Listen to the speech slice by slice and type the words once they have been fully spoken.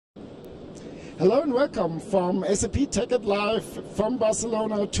Hello and welcome from SAP TechEd Live from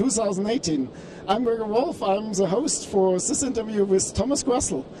Barcelona 2018. I'm Gregor. I'm the host for this interview with Thomas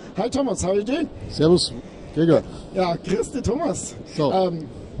Grassl. Hi Thomas, how are you doing? Servus, Gregor. Ja, grüß dich Thomas. So,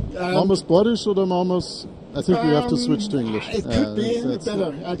 machen wir es Bordisch oder machen wir es... I think we have to switch to English. It could be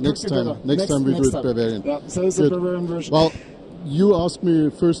better. Next time we do it Bavarian. Yeah, so it's a Bavarian version. Well, you asked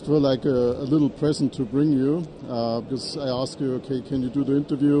me first for like a little present to bring you, because I asked you, okay, can you do the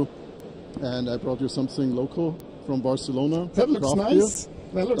interview? And I brought you something local from Barcelona. That looks nice.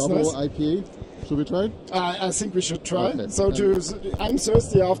 That looks Double nice. IPA. Should we try it? I think we should try. Okay. So I'm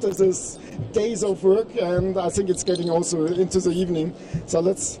thirsty after this days of work, and I think it's getting also into the evening. So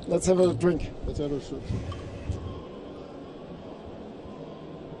let's have a drink. Let's have a shot.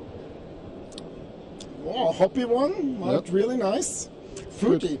 Oh, hoppy one, but really nice.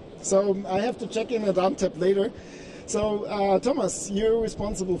 Fruity. Good. So I have to check in at Untap later. So Thomas, you're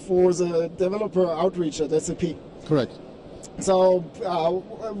responsible for the developer outreach at SAP. Correct. So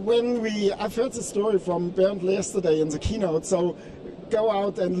I've heard the story from Bernd yesterday in the keynote. So go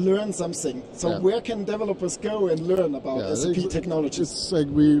out and learn something. So where can developers go and learn about SAP technologies? It's like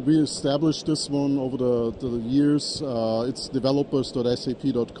we established this one over the years. It's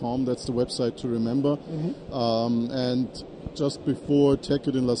developers.sap.com. That's the website to remember. And just before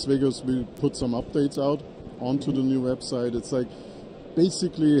TechEd in Las Vegas, we put some updates out onto the new website. It's like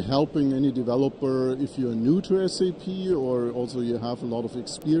basically helping any developer, if you're new to SAP or also you have a lot of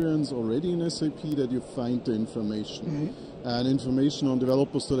experience already in SAP, that you find the information. And information on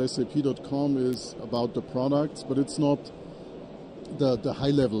developers.sap.com is about the products, but it's not the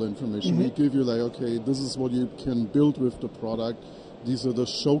high-level information. We give you like, okay, this is what you can build with the product. These are the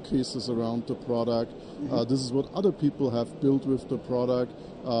showcases around the product. This is what other people have built with the product.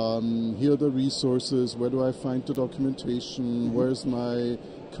 Here are the resources. Where do I find the documentation? Where's my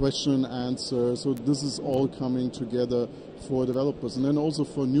question and answer? So this is all coming together for developers. And then also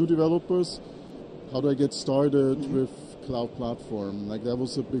for new developers, how do I get started with cloud platform? Like that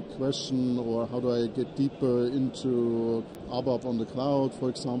was a big question. Or how do I get deeper into ABAP on the cloud, for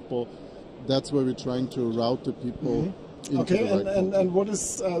example? That's where we're trying to route the people. Okay, and what is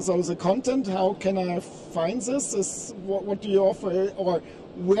so the content? How can I find this? What do you offer, or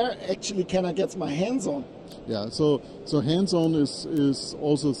where actually can I get my hands on? Yeah, so hands-on is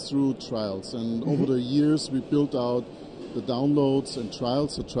also through trials, and over the years we built out the downloads and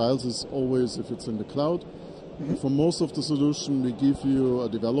trials. So trials is always if it's in the cloud. For most of the solution, we give you a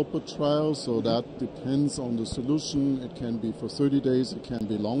developer trial, so that depends on the solution. It can be for 30 days, it can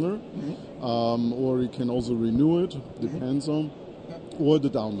be longer, or you can also renew it, depends on, or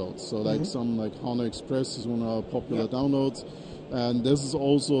the downloads. So like some like HANA Express is one of our popular downloads, and this is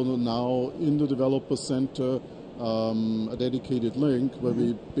also now in the developer center, a dedicated link where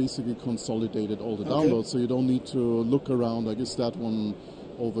we basically consolidated all the downloads, so you don't need to look around, like is that one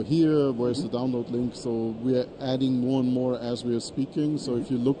over here, where's the download link? So we are adding more and more as we are speaking. So if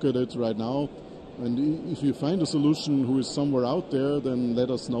you look at it right now, and if you find a solution who is somewhere out there, then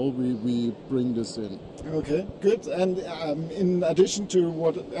let us know. We bring this in. Okay, good. And in addition to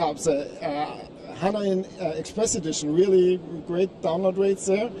what HANA Express Edition, really great download rates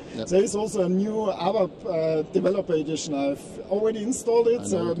there. There is also a new ABAP developer edition. I've already installed it,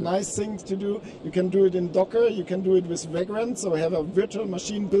 so nice thing to do. You can do it in Docker, you can do it with Vagrant, so have a virtual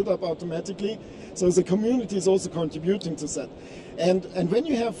machine built up automatically. So the community is also contributing to that. And when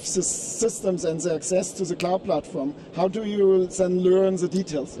you have the systems and the access to the cloud platform, how do you then learn the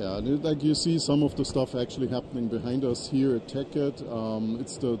details? Yeah, like you see some of the stuff actually happening behind us here at TechEd.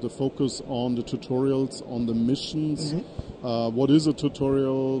 It's the focus on the tutorials, on the missions. What is a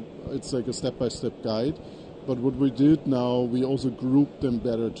tutorial? It's like a step-by-step guide. But what we did now, we also grouped them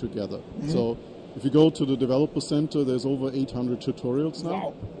better together. So if you go to the developer center, there's over 800 tutorials now.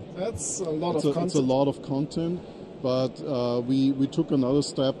 Wow, that's a lot of content. It's a lot of content. But we took another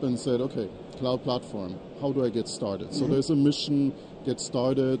step and said, okay, cloud platform, how do I get started? So there's a mission, get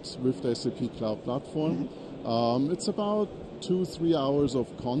started with the SAP Cloud Platform. It's about 2-3 hours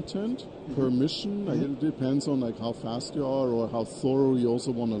of content per mission. Like, it depends on like how fast you are or how thorough you also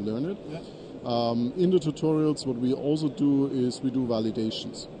want to learn it. In the tutorials, what we also do is we do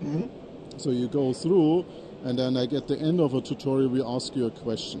validations. So you go through, and then like at the end of a tutorial, we ask you a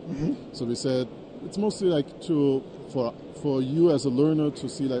question. So we said, it's mostly like for you as a learner to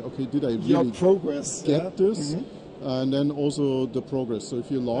see like, okay, did I really get this? And then also the progress. So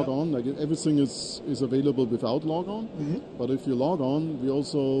if you log on, like everything is available without log on. But if you log on, we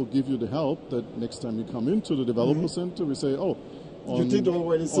also give you the help that next time you come into the developer center, we say, oh, you did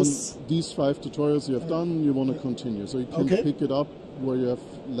already on these 5 tutorials you have done, you want to continue. So you can pick it up where you have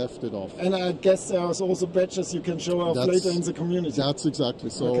left it off. And I guess there's also badges you can show off later in the community. That's exactly.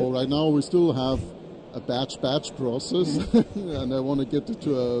 So right now we still have a batch process, and I want to get it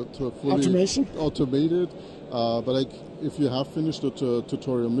to a fully automated. But if you have finished the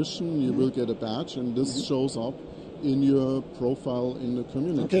tutorial mission, you will get a badge, and this shows up in your profile in the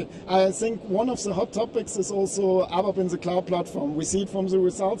community. Okay, I think one of the hot topics is also ABAP in the cloud platform. We see it from the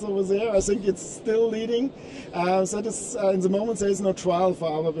results over there. I think it's still leading. So that is, in the moment there is no trial for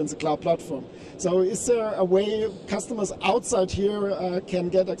ABAP in the cloud platform. So is there a way customers outside here can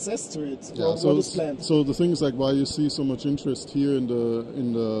get access to it? Yeah, what is planned? So the thing is, like, why you see so much interest here in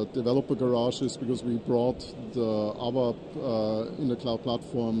the developer garage is because we brought the ABAP in the cloud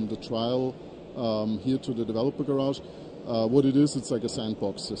platform, the trial, here to the developer garage. What it is, it's like a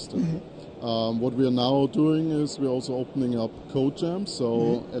sandbox system. What we are now doing is we're also opening up code jams.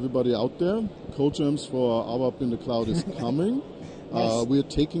 So everybody out there, code jams for ABAP in the cloud is coming. Nice. We are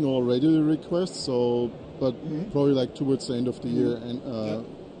taking already the requests, but probably like towards the end of the year and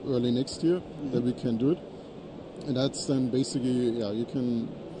early next year that we can do it. And that's then basically, you can,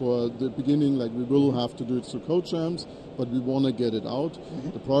 for the beginning, like we will have to do it through code jams, but we want to get it out.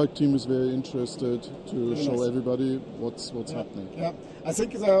 The product team is very interested to show everybody what's happening. Yeah, I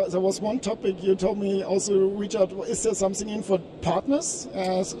think there was one topic you told me also reach out. Is there something in for partners?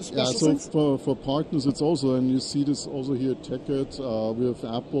 So for partners, it's also, and you see this also here at TechEd, we have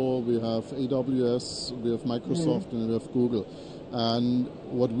Apple, we have AWS, we have Microsoft, and we have Google. And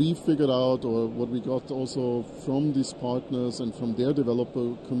what we figured out, or what we got also from these partners and from their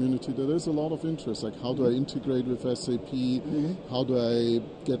developer community, there is a lot of interest. Like, how do I integrate with SAP? How do I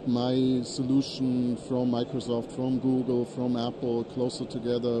get my solution from Microsoft, from Google, from Apple closer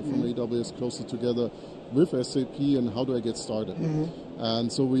together, from AWS closer together with SAP, and how do I get started?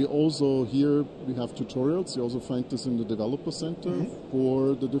 And so we also here, we have tutorials. You also find this in the developer center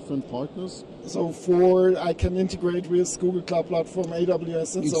for the different partners. So I can integrate with Google Cloud Platform,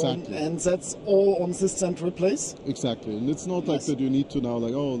 AWS and so on, and that's all on this central place? Exactly, and it's not like that you need to now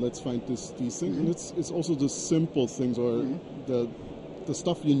like, oh, let's find these things, and it's also the simple things or the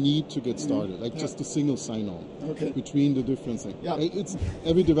stuff you need to get started, like just a single sign-on between the different things. It's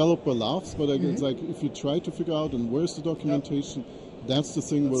every developer laughs, but it's like if you try to figure out and where's the documentation, that's the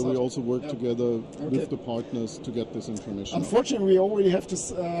thing where we also work together with the partners to get this information. Unfortunately, we already have to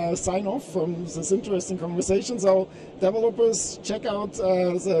sign off from this interesting conversation. So developers, check out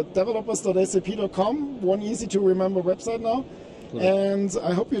the developers.sap.com, one easy to remember website now. And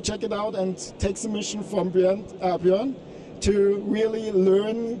I hope you check it out and take the mission from Björn to really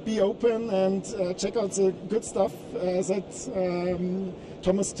learn, be open, and check out the good stuff that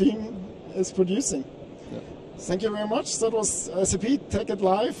Thomas' team is producing. Thank you very much. That was SAP TechEd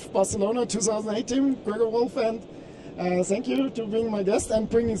Live, Barcelona 2018. Gregor Wolf, and thank you to being my guest and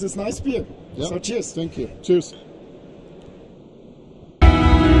bringing this nice beer. So cheers. Thank you. Cheers.